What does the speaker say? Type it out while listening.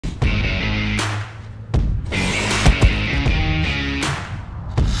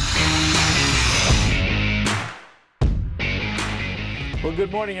Well,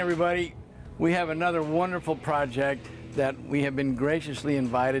 good morning, everybody. We have another wonderful project that we have been graciously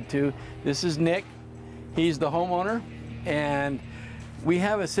invited to. This is Nick. He's the homeowner, and we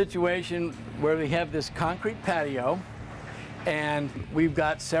have a situation where we have this concrete patio, and we've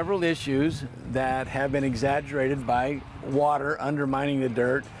got several issues that have been exaggerated by water undermining the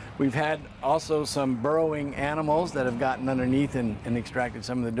dirt. We've had also some burrowing animals that have gotten underneath and extracted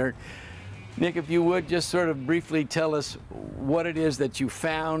some of the dirt. Nick, if you would just sort of briefly tell us what it is that you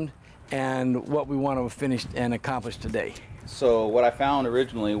found and what we want to finish and accomplish today. So what I found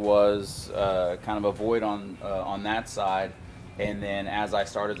originally was kind of a void on that side, and then as I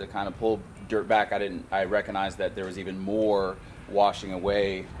started to kind of pull dirt back, I recognized that there was even more washing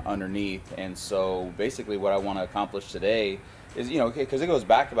away underneath. And so basically what I want to accomplish today is, you know, because it goes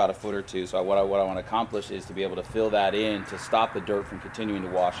back about a foot or two, so what I want to accomplish is to be able to fill that in to stop the dirt from continuing to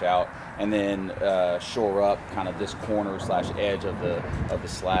wash out, and then shore up kind of this corner slash edge of the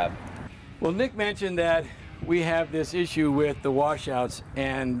slab. Well, Nick mentioned that we have this issue with the washouts,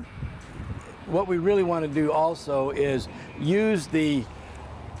 and what we really want to do also is use the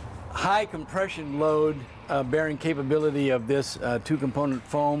high compression load bearing capability of this two-component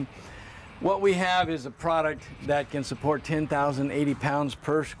foam. What we have is a product that can support 10,080 pounds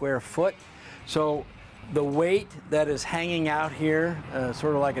per square foot. So the weight that is hanging out here,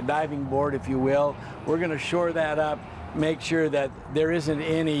 sort of like a diving board, if you will, we're going to shore that up, make sure that there isn't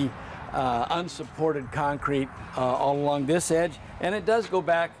any unsupported concrete all along this edge, and it does go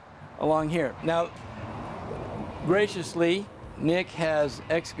back along here. Now, graciously, Nick has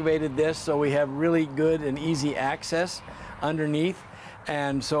excavated this so we have really good and easy access underneath.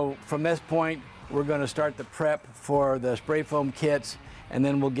 And so from this point, we're going to start the prep for the spray foam kits, and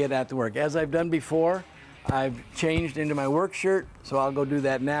then we'll get at the work. As I've done before, I've changed into my work shirt, so I'll go do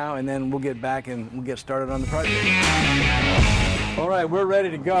that now, and then we'll get back and we'll get started on the project. All right, we're ready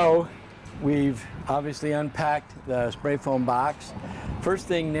to go. We've obviously unpacked the spray foam box. First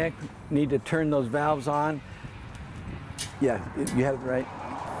thing, Nick, need to turn those valves on. Yeah, you had it right.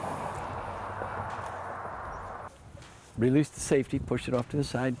 Release the safety, push it off to the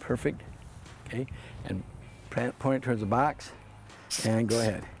side, perfect. Okay, and point it towards the box, and go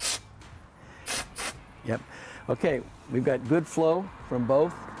ahead. Yep. Okay, we've got good flow from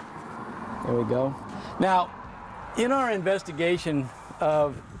both. There we go. Now, in our investigation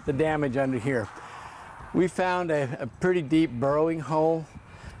of the damage under here, we found a pretty deep burrowing hole,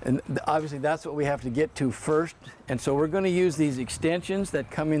 and obviously that's what we have to get to first. And so we're going to use these extensions that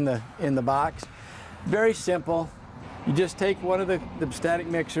come in the box. Very simple. You just take one of the static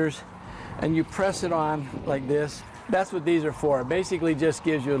mixers and you press it on like this. That's what these are for. It basically just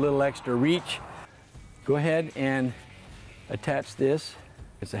gives you a little extra reach. Go ahead and attach this.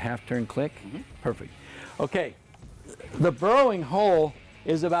 It's a half-turn click. Perfect. Okay, the burrowing hole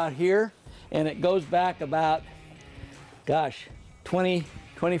is about here, and it goes back about, gosh,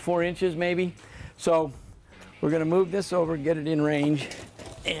 24 inches maybe. So we're going to move this over, get it in range,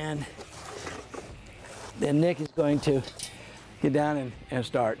 and then Nick is going to get down and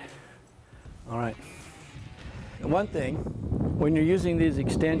start. All right. One thing, when you're using these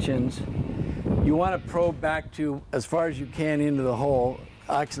extensions, you want to probe back to as far as you can into the hole.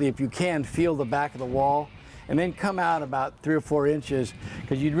 Actually, if you can, feel the back of the wall, and then come out about 3 or 4 inches,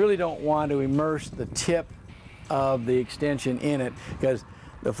 because you really don't want to immerse the tip of the extension in it, because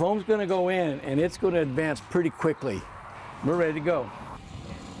the foam's going to go in and it's going to advance pretty quickly. We're ready to go.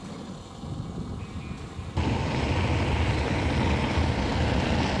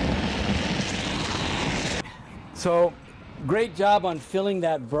 So, great job on filling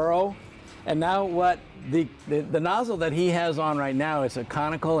that burrow. And now what the nozzle that he has on right now is a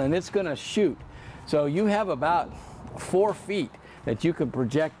conical, and it's going to shoot. So you have about 4 feet that you can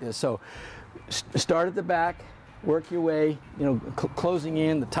project this. So start at the back, work your way, you know, closing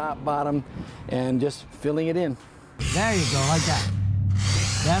in the top, bottom, and just filling it in. There you go, like that.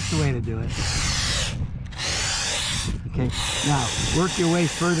 That's the way to do it. Okay, now work your way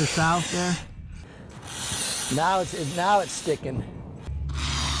further south there. Now it's sticking.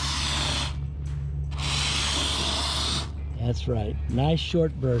 That's right. Nice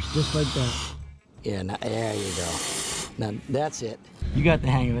short burst, just like that. Yeah, now, there you go. Now that's it. You got the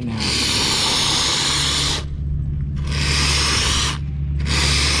hang of it now.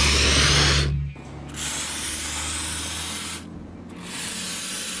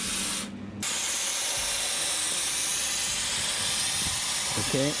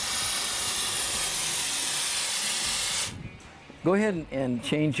 Okay. Go ahead and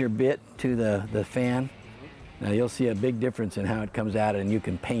change your bit to the fan. Now you'll see a big difference in how it comes out, and you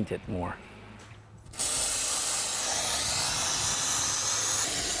can paint it more.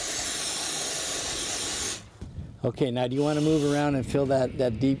 Okay, now do you want to move around and fill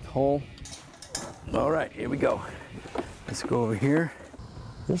that deep hole? All right, here we go. Let's go over here.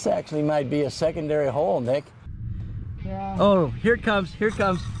 This actually might be a secondary hole, Nick. Yeah. Oh, here it comes, here it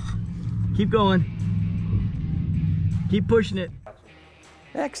comes. Keep going. Keep pushing it.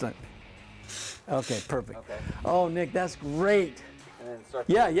 Excellent. Okay, perfect. Okay. Oh, Nick, that's great. And then start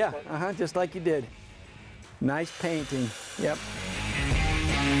Yeah, just like you did. Nice painting, yep.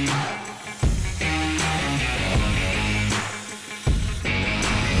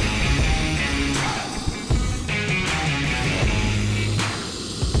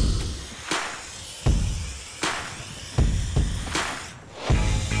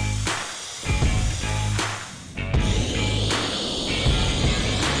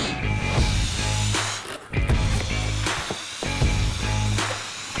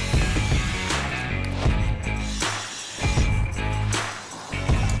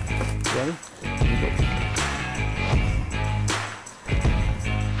 Ready?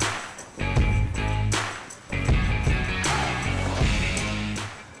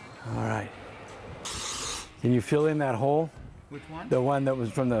 All right. Can you fill in that hole? Which one? The one that was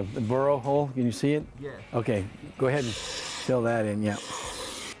from the burrow hole? Can you see it? Yeah. Okay, go ahead and fill that in, yeah.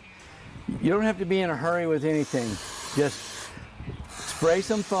 You don't have to be in a hurry with anything. Just spray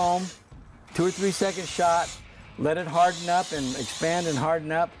some foam, 2 or 3 second shot, let it harden up and expand and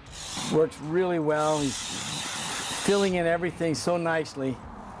harden up. Works really well. He's filling in everything so nicely.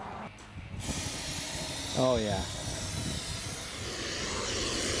 Oh yeah.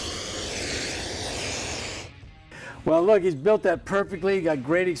 Well, look, he's built that perfectly. Got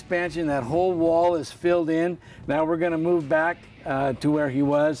great expansion. That whole wall is filled in. Now we're going to move back to where he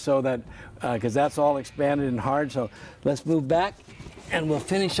was, so that because that's all expanded and hard. So let's move back, and we'll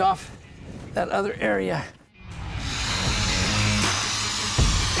finish off that other area.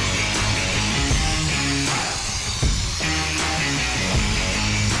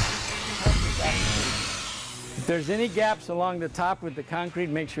 If there's any gaps along the top with the concrete,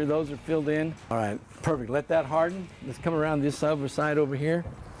 make sure those are filled in. All right, perfect. Let that harden. Let's come around this other side over here.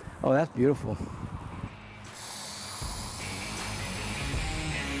 Oh, that's beautiful.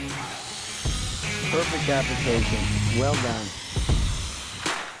 Perfect application. Well done.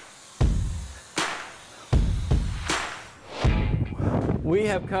 We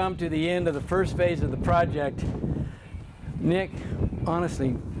have come to the end of the first phase of the project. Nick,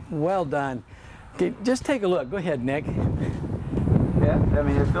 honestly, well done. Okay, just take a look. Go ahead, Nick. Yeah, I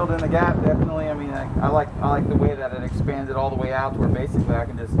mean, it filled in the gap, definitely. I mean, I like the way that it expanded all the way out to where basically I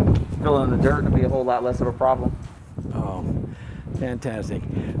can just fill in the dirt and it'll be a whole lot less of a problem. Oh, fantastic.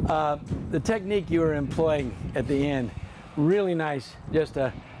 The technique you were employing at the end, really nice. Just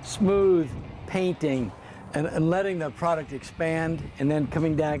a smooth painting and letting the product expand and then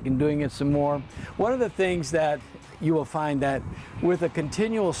coming back and doing it some more. One of the things that you will find that with a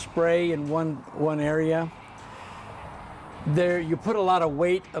continual spray in one area, there you put a lot of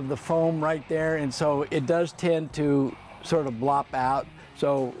weight of the foam right there, and so it does tend to sort of blop out.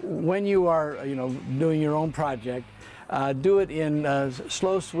 So when you are doing your own project, do it in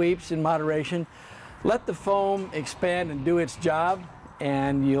slow sweeps in moderation. Let the foam expand and do its job,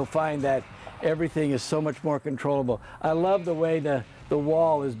 and you'll find that everything is so much more controllable. I love the way the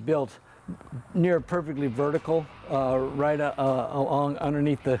wall is built near perfectly vertical, right along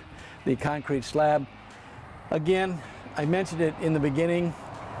underneath the concrete slab. Again, I mentioned it in the beginning.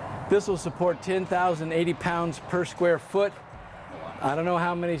 This will support 10,080 pounds per square foot. I don't know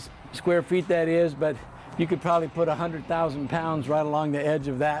how many square feet that is, but you could probably put 100,000 pounds right along the edge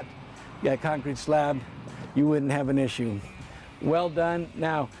of that concrete slab. You wouldn't have an issue. Well done.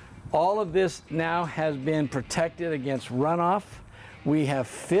 Now, all of this now has been protected against runoff. We have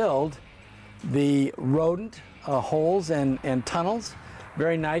filled the rodent holes and tunnels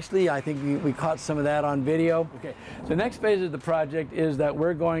very nicely. I think we caught some of that on video. Okay, so the next phase of the project is that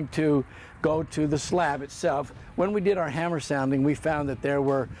we're going to go to the slab itself. When we did our hammer sounding, we found that there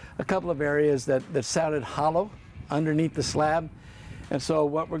were a couple of areas that sounded hollow underneath the slab. And so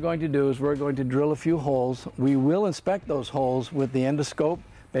what we're going to do is we're going to drill a few holes. We will inspect those holes with the endoscope,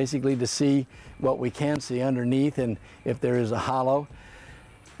 basically to see what we can see underneath and if there is a hollow.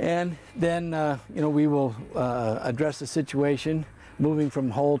 And then we will address the situation, moving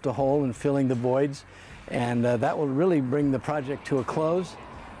from hole to hole and filling the voids. And that will really bring the project to a close.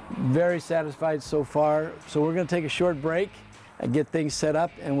 Very satisfied so far. So we're going to take a short break and get things set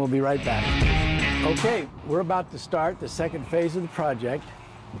up, and we'll be right back. Okay, we're about to start the second phase of the project.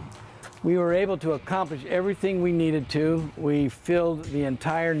 We were able to accomplish everything we needed to. We filled the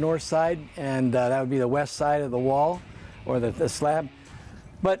entire north side, and that would be the west side of the wall, or the slab.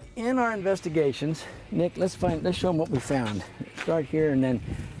 But in our investigations, Nick, let's show them what we found. Start here and then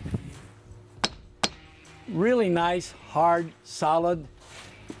really nice, hard, solid.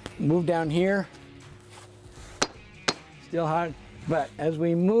 Move down here, still hard. But as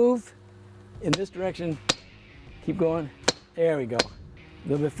we move in this direction, keep going. There we go. A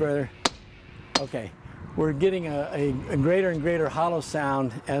little bit further. Okay. We're getting a greater and greater hollow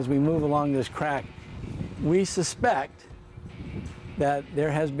sound as we move along this crack. We suspect that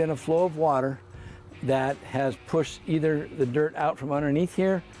there has been a flow of water that has pushed either the dirt out from underneath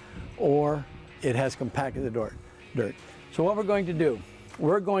here or it has compacted the dirt. So what we're going to do,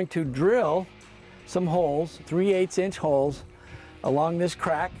 we're going to drill some holes, 3/8" holes along this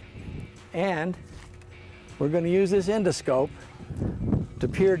crack, and we're going to use this endoscope to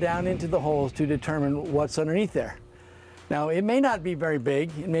peer down into the holes to determine what's underneath there. Now, it may not be very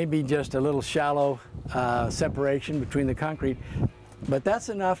big. It may be just a little shallow separation between the concrete, but that's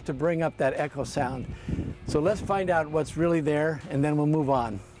enough to bring up that echo sound. So let's find out what's really there, and then we'll move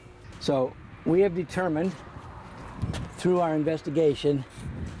on. So we have determined through our investigation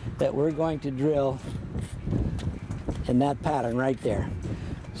that we're going to drill in that pattern right there.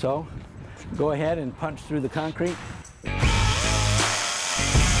 So go ahead and punch through the concrete.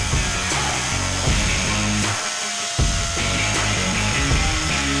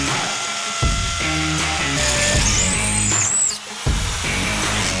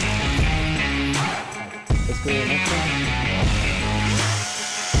 Let's go to the next one.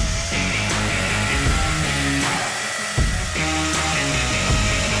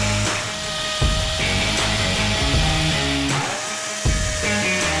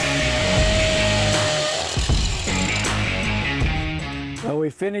 Well, we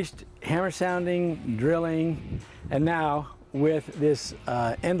finished hammer sounding, drilling, and now with this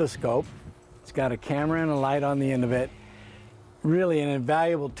endoscope, it's got a camera and a light on the end of it. Really an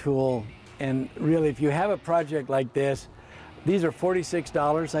invaluable tool, and really if you have a project like this, these are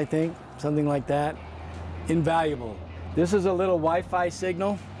 $46, I think, something like that. Invaluable. This is a little Wi-Fi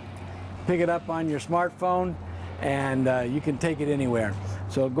signal. Pick it up on your smartphone, and you can take it anywhere.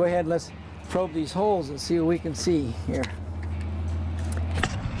 So go ahead, let's probe these holes and see what we can see here.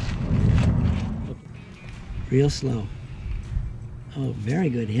 Real slow. Oh, very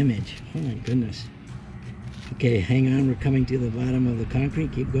good image. Oh my goodness. Okay, hang on, we're coming to the bottom of the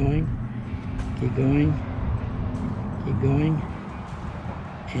concrete. Keep going, keep going, keep going.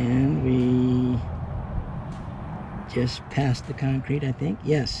 And we just passed the concrete, I think.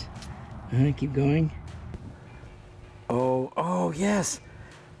 Yes. Keep going. Oh yes.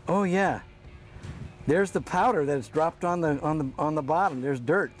 Oh yeah. There's the powder that's dropped on the bottom. There's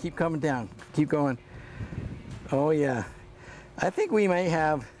dirt. Keep coming down. Keep going. Oh yeah. I think we may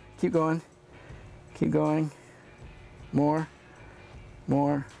have, keep going, more,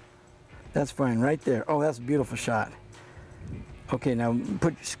 that's fine, right there. Oh, that's a beautiful shot. Okay, now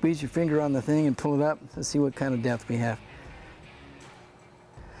squeeze your finger on the thing and pull it up. Let's see what kind of depth we have.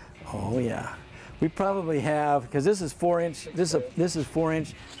 Oh yeah. We probably have, because this is 4-inch, this is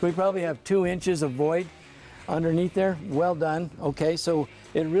 4-inch, so we probably have 2 inches of void underneath there. Well done. Okay, so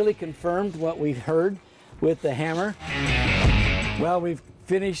it really confirmed what we heard with the hammer. Well, we've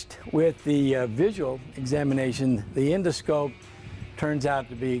finished with the visual examination. The endoscope turns out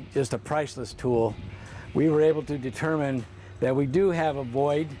to be just a priceless tool. We were able to determine that we do have a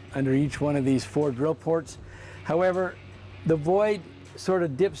void under each one of these 4 drill ports. However, the void sort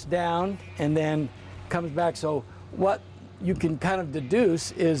of dips down and then comes back. So what you can kind of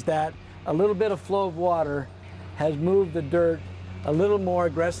deduce is that a little bit of flow of water has moved the dirt a little more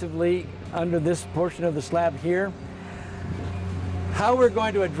aggressively under this portion of the slab here. How we're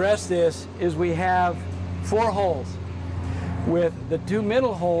going to address this is we have 4 holes, with the 2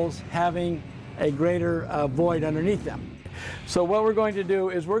 middle holes having a greater void underneath them. So what we're going to do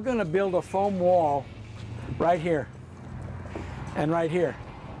is we're going to build a foam wall right here and right here,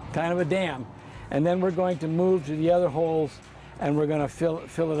 kind of a dam. And then we're going to move to the other holes and we're going to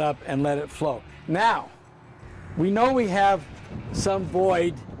fill it up and let it flow. Now, we know we have some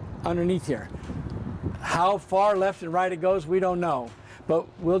void underneath here. How far left and right it goes, we don't know. But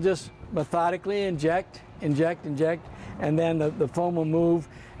we'll just methodically inject, and then the foam will move.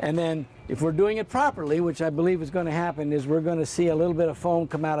 And then if we're doing it properly, which I believe is going to happen, is we're going to see a little bit of foam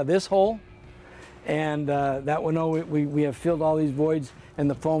come out of this hole. And that will know we have filled all these voids and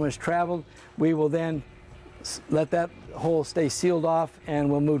the foam has traveled. We will then let that hole stay sealed off and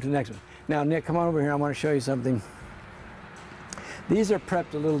we'll move to the next one. Now, Nick, come on over here. I want to show you something. These are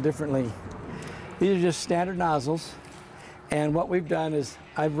prepped a little differently. These are just standard nozzles. And what we've done is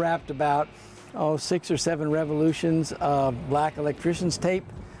I've wrapped about 6 or 7 revolutions of black electrician's tape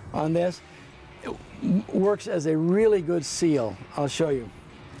on this. It works as a really good seal. I'll show you.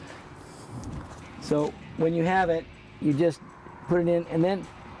 So when you have it, you just put it in, and then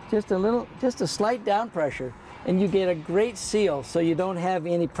just a slight down pressure, and you get a great seal, so you don't have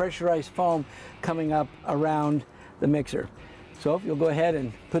any pressurized foam coming up around the mixer. So if you'll go ahead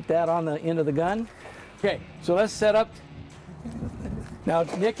and put that on the end of the gun. Okay, so let's set up. Now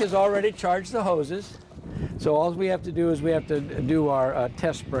Nick has already charged the hoses, so all we have to do is we have to do our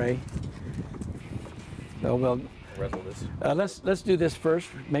test spray. So we'll let's do this first.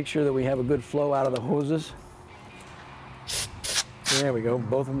 Make sure that we have a good flow out of the hoses. There we go,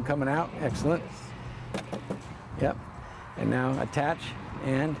 both of them coming out. Excellent. Yep. And now attach,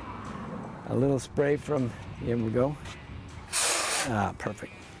 and a little spray from, here we go. Ah,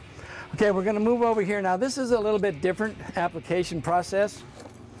 perfect. Okay, we're going to move over here now. This is a little bit different application process.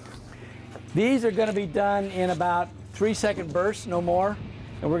 These are going to be done in about 3-second bursts, no more.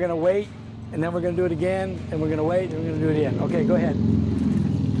 And we're going to wait, and then we're going to do it again, and we're going to wait, and we're going to do it again. Okay, go ahead.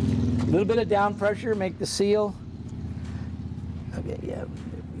 A little bit of down pressure, make the seal. Okay, yeah.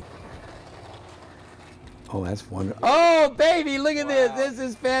 Oh, that's wonderful. Oh, baby, look at this. This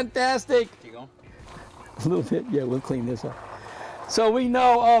is fantastic. Keep going. A little bit, yeah, we'll clean this up. So we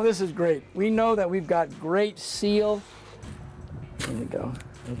know, oh, this is great. We know that we've got great seal. There we go,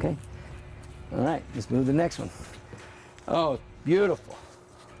 okay. All right, let's move to the next one. Oh, beautiful.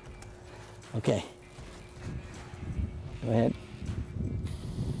 Okay. Go ahead.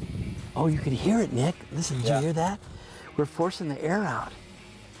 Oh, you can hear it, Nick. Listen, did you hear that? We're forcing the air out.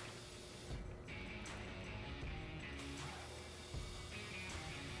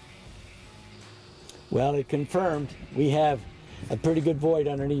 Well, it confirmed we have a pretty good void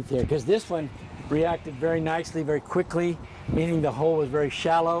underneath here, because this one reacted very nicely, very quickly, meaning the hole was very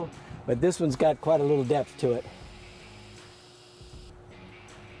shallow, but this one's got quite a little depth to it.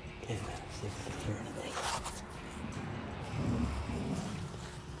 Okay, let's see if we can hear anything.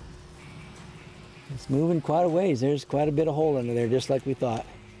 It's moving quite a ways. There's quite a bit of hole under there, just like we thought.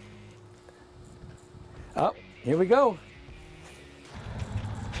 Oh, here we go.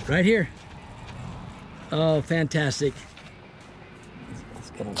 Right here. Oh, fantastic. Let's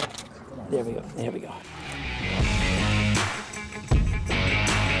get him. There we go. There we go.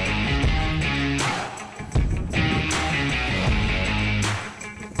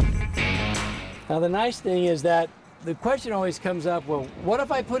 Now, the nice thing is that the question always comes up, well, what if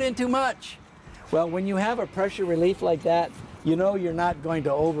I put in too much? Well, when you have a pressure relief like that, you know you're not going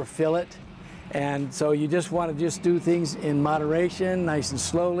to overfill it. And so you just want to just do things in moderation, nice and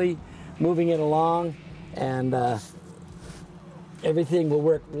slowly, moving it along, and everything will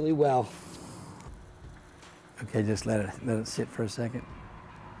work really well. Okay, just let it sit for a second.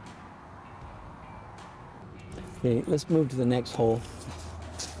 Okay, let's move to the next hole.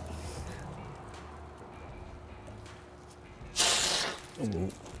 Ooh.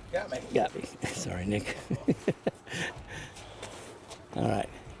 Got me. Got me. Sorry, Nick. All right.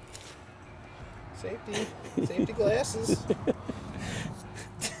 Safety glasses.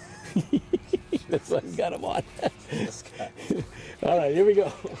 That's why I got them on. This guy. All right, here we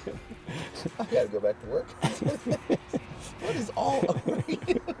go. I gotta go back to work. What is all over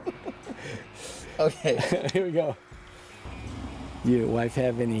you? Okay. Here we go. Your wife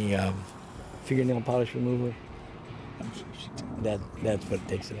have any fingernail polish remover? I'm sure she does. That's what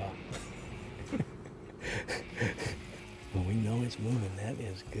takes it off. Well, we know it's moving. That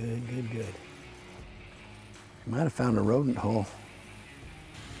is good, good, good. Might have found a rodent hole.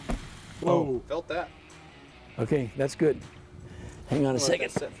 Whoa, felt that. Okay, that's good. Hang on a second.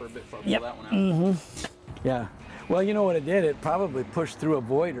 Let that set for a bit before I Yep. pull that one out. Mm-hmm. Yeah. Well, you know what it did? It probably pushed through a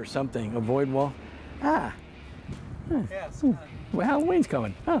void or something, a void wall. Ah. Yeah, it's Well, Halloween's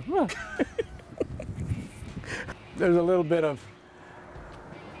coming. Oh, well. There's a little bit of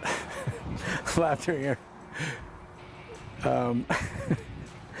laughter here.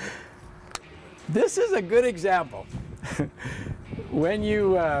 This is a good example. When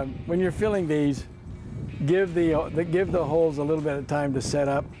you're filling these, give the holes a little bit of time to set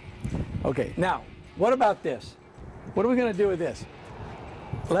up. Okay. Now, what about this? What are we going to do with this?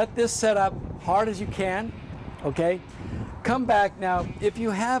 Let this set up hard as you can. Okay. Come back now. If you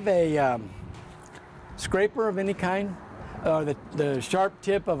have a scraper of any kind, or the sharp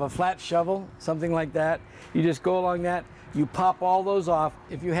tip of a flat shovel, something like that, you just go along that. You pop all those off.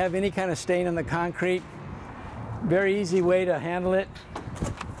 If you have any kind of stain on the concrete, very easy way to handle it.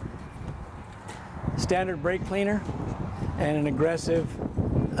 Standard brake cleaner and an aggressive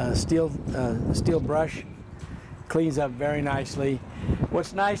steel brush. cleans up very nicely.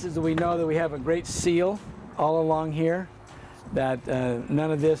 What's nice is that we know that we have a great seal all along here, that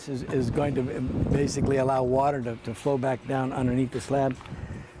none of this is going to basically allow water to flow back down underneath the slab.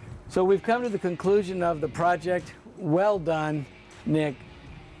 So we've come to the conclusion of the project. Well done, Nick.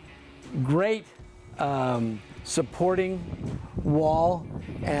 Great supporting wall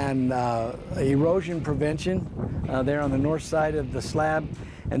and erosion prevention there on the north side of the slab.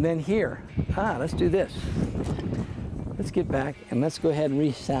 And then here, let's do this. Let's get back and let's go ahead and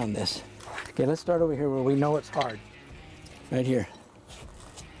re-sound this. Okay, let's start over here where we know it's hard. Right here.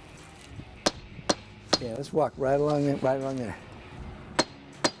 Yeah, let's walk right along there.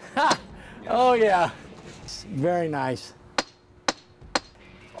 Ha! Oh yeah, very nice.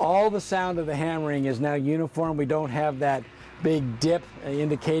 All the sound of the hammering is now uniform. We don't have that big dip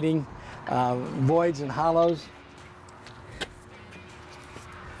indicating voids and hollows.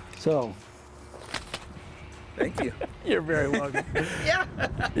 So, Thank you. you're very welcome. Yeah.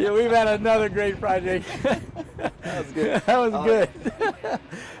 Yeah, we've had another great project. That was good. That was good.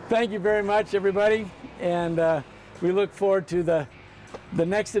 Thank you very much, everybody, and we look forward to the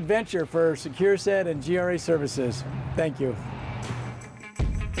next adventure for SecureSet and GRA Services. Thank you.